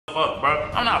up, bro.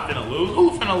 I'm not finna lose.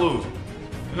 Who finna lose?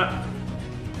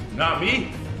 Not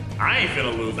me. I ain't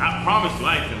finna lose. I promise you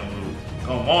I ain't finna lose.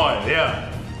 Come on, yeah.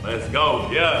 Let's go,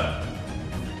 yeah.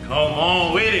 Come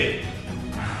on with it.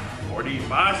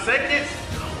 45 seconds?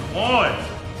 Come on.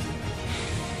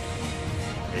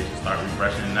 They should start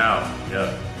refreshing now.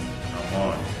 Yeah. Come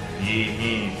on. Need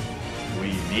him. We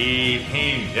need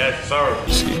him. Yes, sir.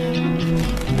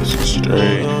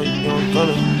 Straight.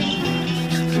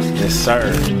 Yes,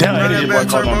 sir. Damn, energy boy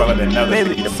called on about another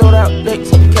video.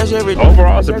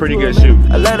 Overall, it's a pretty good shoot.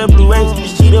 I let up blue race,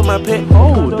 this cheat on my pet.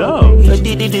 Oh, dope. I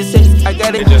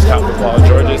got it. It just happened, Paul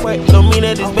George's. Don't mean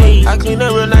that it's made. I clean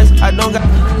up real nice. I don't got.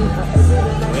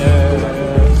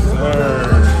 Yes,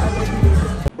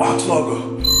 sir. Box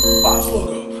logo. Box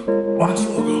logo. Box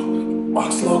logo.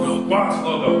 Box logo. Box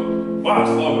logo. Box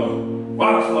logo.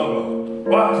 Box logo.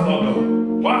 Box logo.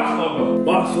 Box logo.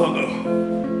 Box logo.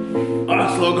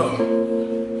 Box logo.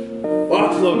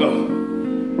 Box logo.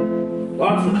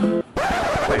 Box logo.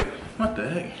 Wait, what the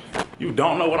heck? You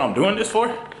don't know what I'm doing this for?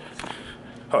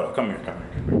 Hold on, come here, come here,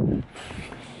 come here.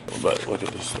 But look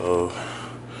at the stove.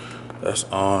 That's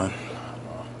on.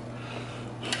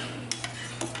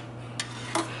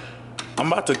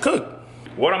 I'm about to cook.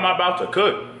 What am I about to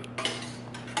cook?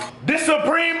 This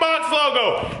Supreme box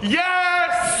logo.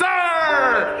 Yes,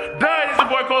 sir! It's your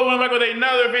boy Cole back with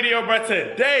another video, but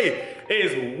today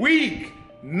is week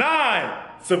 9.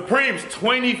 Supreme's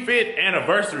 25th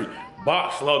anniversary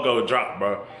box logo drop,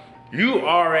 bro. You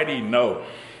already know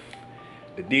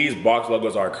that these box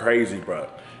logos are crazy, bro.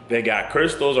 They got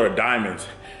crystals or diamonds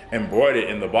embroidered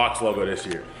in the box logo this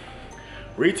year.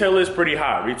 Retail is pretty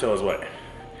high. Retail is what?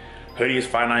 Hoodie is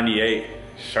 $5.98,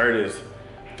 shirt is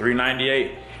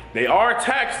 $3.98. They are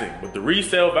taxing, but the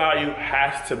resale value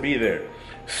has to be there.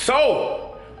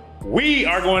 So, we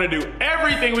are going to do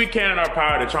everything we can in our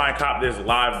power to try and cop this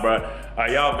live, bro.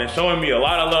 Y'all have been showing me a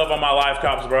lot of love on my live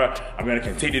cops, bro. I'm gonna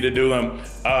continue to do them.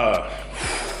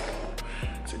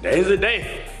 Today's the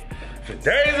day.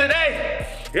 Today's the day.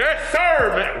 Yes,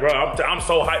 sir, man. Bro, I'm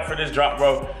so hyped for this drop,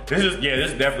 bro. This is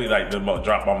definitely like the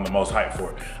drop I'm the most hyped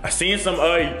for. I seen some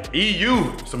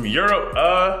EU, some Europe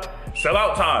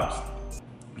sellout times.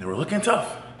 They were looking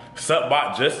tough.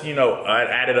 SUPBOT just,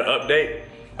 added an update.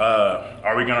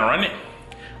 Are we gonna run it?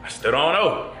 I still don't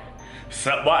know.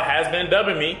 SUPBOT has been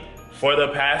dubbing me for the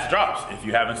past drops. If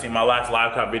you haven't seen my last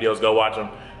live cop videos, go watch them.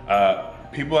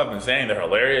 People have been saying they're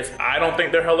hilarious. I don't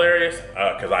think they're hilarious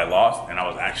because I lost and I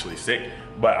was actually sick.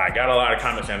 But I got a lot of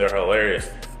comments saying they're hilarious.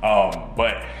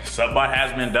 But SUPBOT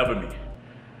has been dubbing me.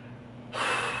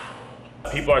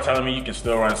 People are telling me you can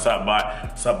still run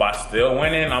SUPBOT. SUPBOT's still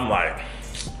winning. I'm like,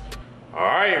 all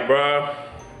right, bro.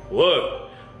 Look,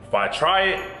 if I try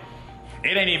it,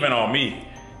 it ain't even on me.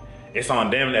 It's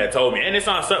on them that told me, and it's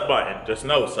on SUPBOT. And just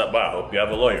know, SUPBOT, I hope you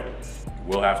have a lawyer. You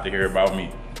will have to hear about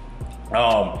me.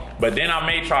 But then I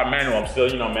may try manual. I'm still,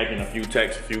 making a few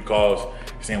texts, a few calls,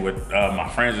 seeing what my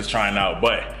friends is trying out.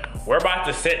 But we're about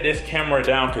to set this camera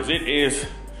down because it is,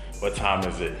 what time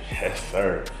is it? Yes,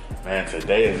 sir. Man,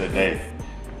 today is the day.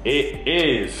 It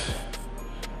is,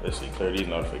 let's see, clear these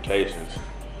notifications.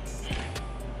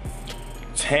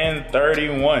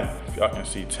 10:31. If y'all can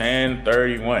see,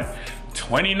 10:31.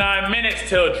 29 minutes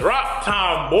till drop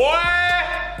time, boy.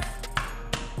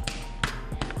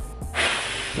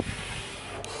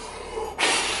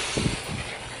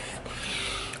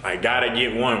 I gotta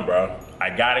get one, bro. I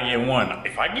gotta get one.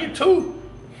 If I get 2,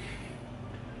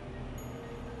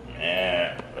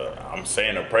 man, I'm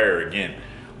saying a prayer again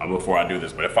before I do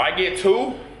this. But if I get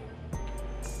 2,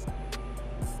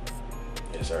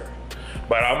 yes, sir.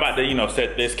 But I'm about to,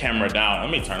 set this camera down. Let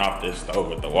me turn off this stove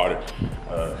with the water.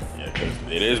 Yeah, because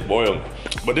it is boiling.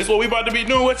 But this is what we about to be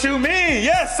doing. What you mean?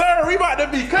 Yes, sir. We about to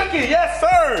be cooking. Yes,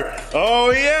 sir.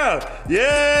 Oh, yeah.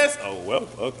 Yes. Oh, well,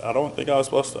 look, I don't think I was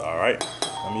supposed to. All right.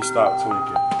 Let me stop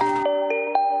tweaking.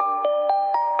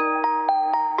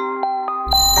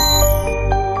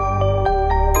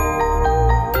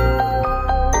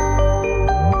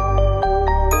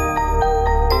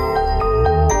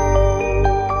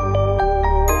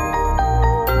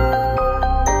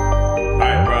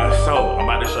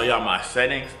 My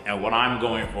settings and what I'm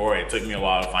going for. It took me a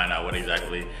while to find out what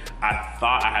exactly I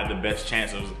thought I had the best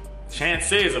chances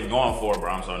of going for,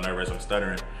 bro. I'm so nervous, I'm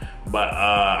stuttering. But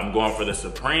I'm going for the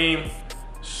Supreme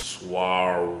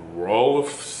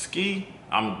Swarovski.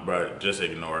 Bro, just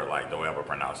ignore it like the way I'm gonna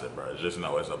pronounce it, bro. Just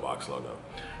know it's a box logo.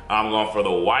 I'm going for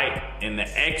the white in the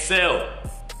XL.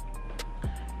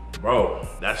 Bro,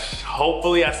 that's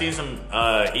hopefully I seen some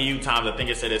EU times. I think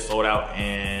it said it sold out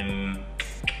in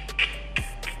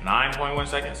 9.1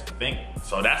 seconds, I think.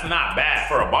 So that's not bad.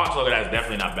 For a box logo, that's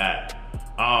definitely not bad.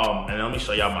 And let me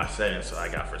show y'all my settings that I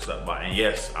got for SUPBOT. And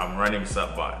yes, I'm running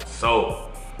SUPBOT. So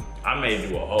I may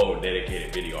do a whole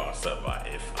dedicated video on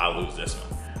SUPBOT if I lose this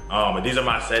one. But these are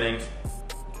my settings.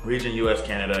 Region US,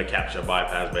 Canada, capture,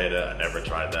 bypass, beta. I never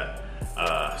tried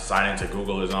that. Sign into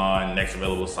Google is on, next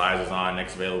available size is on,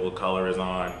 next available color is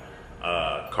on,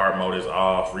 cart mode is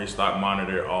off, restock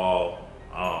monitor all.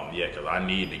 Yeah, because I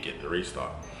need to get the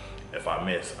restock if I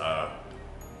miss.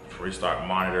 Restock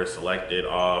monitor selected,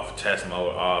 off, test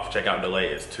mode off, checkout delay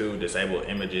is 2, disable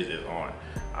images is on.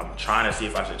 I'm trying to see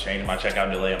if I should change my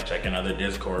checkout delay. I'm checking other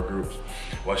Discord groups.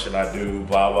 What should I do?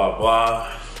 Blah, blah,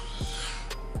 blah.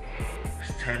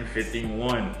 It's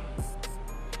 10:51.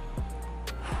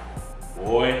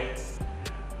 Boy.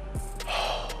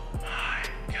 Oh my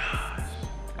gosh.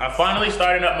 I finally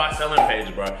started up my selling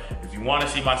page, bro. If you want to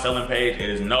see my selling page, it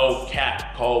is no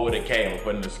cap, Cole with a K. I'm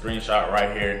putting the screenshot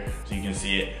right here so you can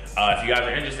see it. If you guys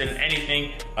are interested in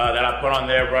anything that I put on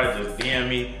there, bro, just DM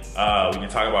me. We can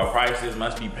talk about prices,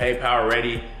 must be PayPal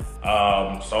ready, so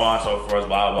on and so forth,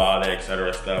 blah, blah, that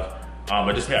etc. stuff.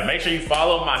 But just yeah, make sure you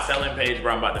follow my selling page,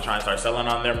 bro. I'm about to try and start selling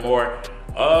on there more.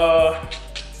 Oh,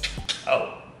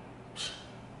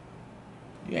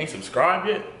 you ain't subscribed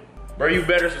yet? Bro, you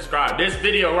better subscribe. This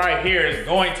video right here is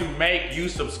going to make you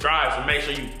subscribe. So make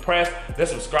sure you press the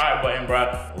subscribe button,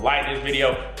 bro. Like this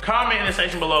video. Comment in the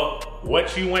section below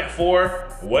what you went for,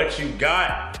 what you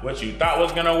got, what you thought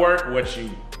was gonna work, what you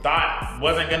thought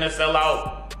wasn't gonna sell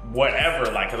out,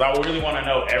 whatever. Like, cause I really wanna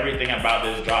know everything about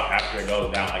this drop after it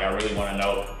goes down. Like, I really wanna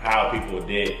know how people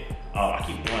did. I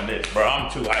keep doing this, bro. I'm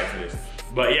too hyped for this.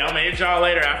 But yeah, I'm gonna hit y'all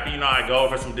later after, you know, I go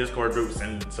over some Discord groups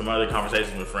and some other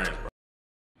conversations with friends, bro.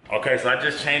 Okay, so I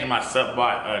just changed my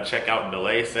SUPBOT checkout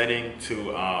delay setting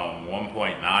to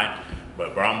 1.9.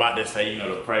 But bro, I'm about to say, you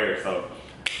know, the prayer. So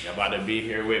you're about to be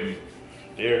here with me.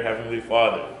 Dear Heavenly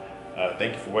Father,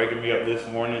 thank you for waking me up this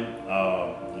morning.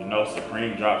 You know,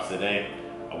 Supreme drops today.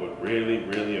 I would really,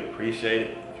 really appreciate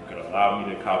it if you could allow me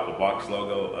to cop the box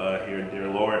logo here, dear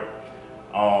Lord.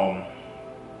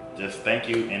 Just thank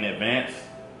you in advance.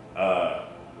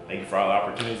 Thank you for all the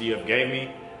opportunities you have gave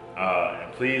me.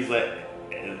 And please let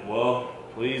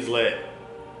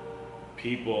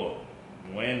people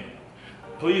win.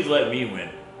 Please let me win.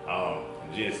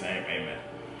 In Jesus' name, amen.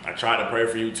 I tried to pray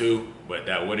for you too, but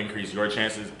that would increase your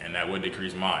chances and that would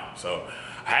decrease mine. So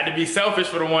I had to be selfish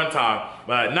for the one time,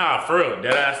 but nah, for real,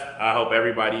 deadass. I hope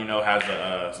everybody, you know, has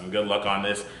some good luck on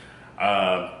this.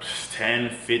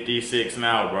 10:56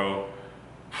 now, bro.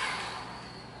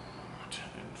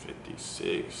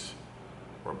 10:56.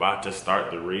 We're about to start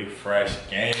the refresh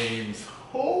games.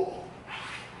 Oh.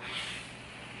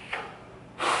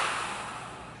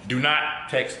 Do not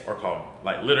text or call me.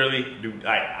 Like, literally,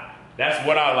 that's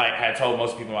what I had told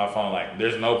most people on my phone. Like,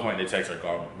 there's no point to text or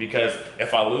call me, because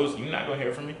if I lose, you're not gonna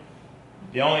hear from me.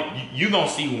 You gonna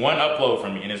see one upload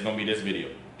from me, and it's gonna be this video.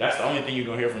 That's the only thing you're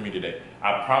gonna hear from me today.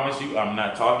 I promise you, I'm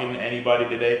not talking to anybody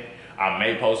today. I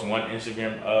may post one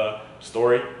Instagram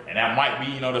story, and that might be,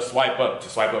 you know, to swipe up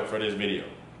for this video.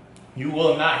 You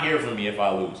will not hear from me if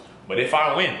I lose. But if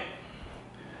I win,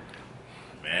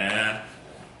 man,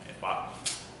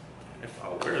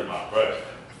 where's my brush?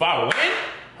 If I win,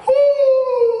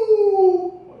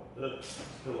 whoo! This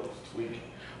pillow's tweaking.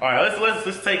 All right,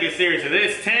 let's take it serious. It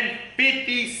is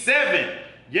 10:57.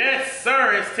 Yes,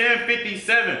 sir, it's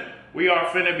 10:57. We are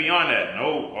finna be on that.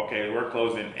 No, okay, we're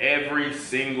closing every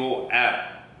single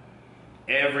app.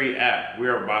 Every app.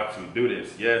 We're about to do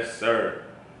this. Yes, sir.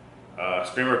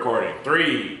 Screen recording.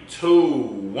 3, 2,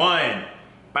 1.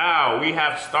 Bow. We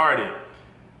have started.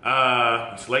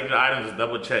 Selected items.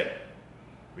 Double check.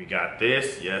 We got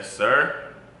this. Yes,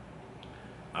 sir.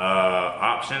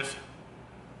 Options.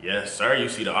 Yes, sir. You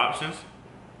see the options?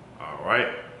 All right.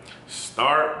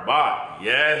 Start bot.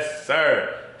 Yes,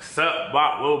 sir.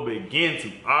 SUPBOT will begin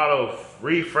to auto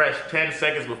refresh 10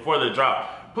 seconds before the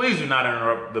drop. Please do not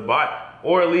interrupt the bot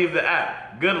or leave the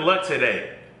app. Good luck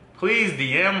today. Please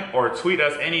DM or tweet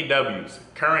us any W's.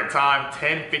 Current time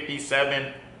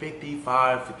 10:57,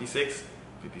 55, 56,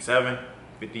 57,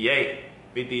 58,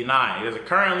 59. It is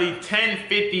currently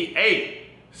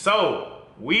 10:58. So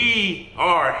we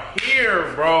are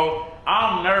here, bro.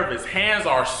 I'm nervous. Hands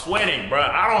are sweating, bro.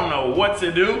 I don't know what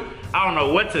to do. I don't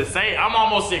know what to say. I'm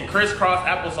almost in crisscross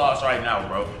applesauce right now,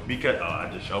 bro. Because, oh,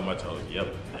 I just showed my toes. Yep,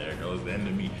 there goes the end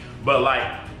of me. But like,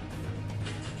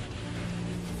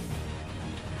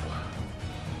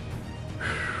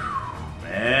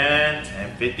 man,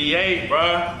 10:58,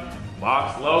 bro.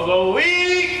 Box logo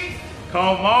week.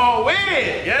 Come on with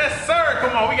it. Yes, sir.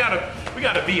 Come on, we gotta We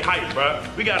gotta be hyped, bro.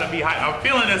 We gotta be hyped. I'm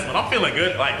feeling this one. I'm feeling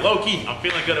good, like low key. I'm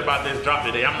feeling good about this drop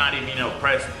today. I'm not even, you know,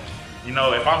 pressed. You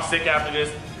know, if I'm sick after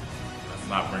this, let's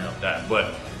not bring up that.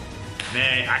 But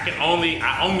man,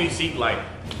 I only see like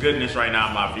goodness right now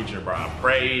in my future, bro. I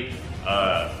prayed.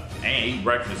 I ain't eat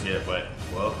breakfast yet, but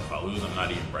well, if I lose, I'm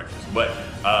not eating breakfast. But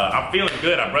I'm feeling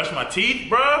good. I brushed my teeth,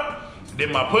 bro.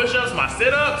 Did my push-ups, my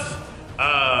sit-ups.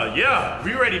 Yeah,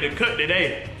 we ready to cook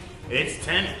today. It's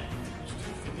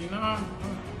 10:59.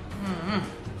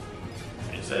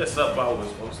 It said SUPBOT was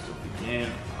supposed to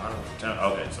begin.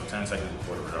 Okay, so 10 seconds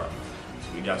before the drop. So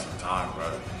we got some time, bro.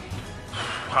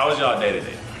 How was y'all day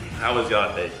today? How was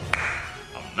y'all day?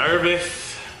 I'm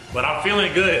nervous, but I'm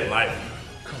feeling good. Like,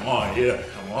 come on, yeah.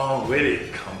 Come on with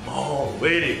it. Come on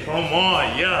with it. Come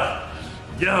on, yeah.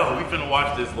 Yo, we finna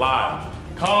watch this live.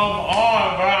 Come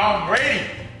on, bro. I'm ready.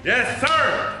 Yes,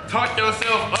 sir. Talk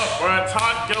yourself up, bro.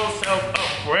 Talk yourself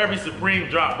up for every Supreme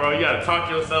drop, bro. You gotta talk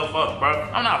yourself up, bro.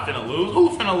 I'm not finna lose. Who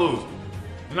finna lose?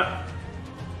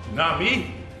 Not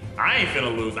me. I ain't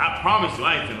finna lose. I promise you,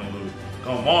 I ain't finna lose.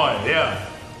 Come on, yeah.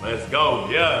 Let's go,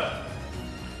 yeah.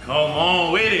 Come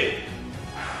on with it.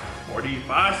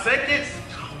 45 seconds.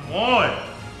 Come on.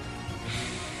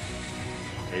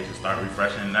 Okay, so start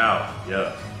refreshing now.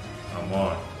 Yeah. Come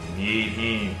on. We need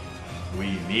him.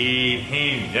 We need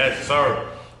him. Yes, sir.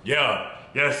 Yeah.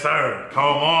 Yes, sir.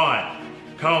 Come on.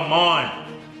 Come on.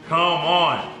 Come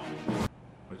on.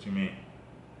 What you mean?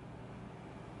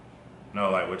 No,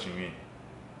 like, what you mean?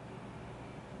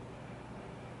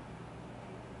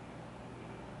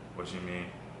 What you mean?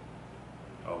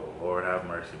 Oh, Lord have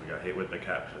mercy. We got hit with the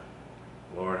capture.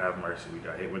 Lord have mercy. We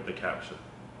got hit with the capture.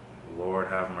 Lord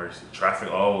have mercy. Traffic.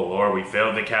 Oh, Lord, we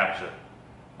failed the capture.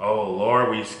 Oh, Lord,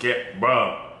 we skipped.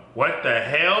 Bro, what the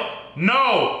hell?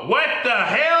 No. What the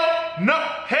hell? No.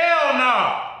 Hell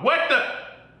no. What the?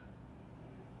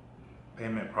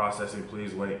 Payment processing,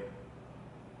 please wait.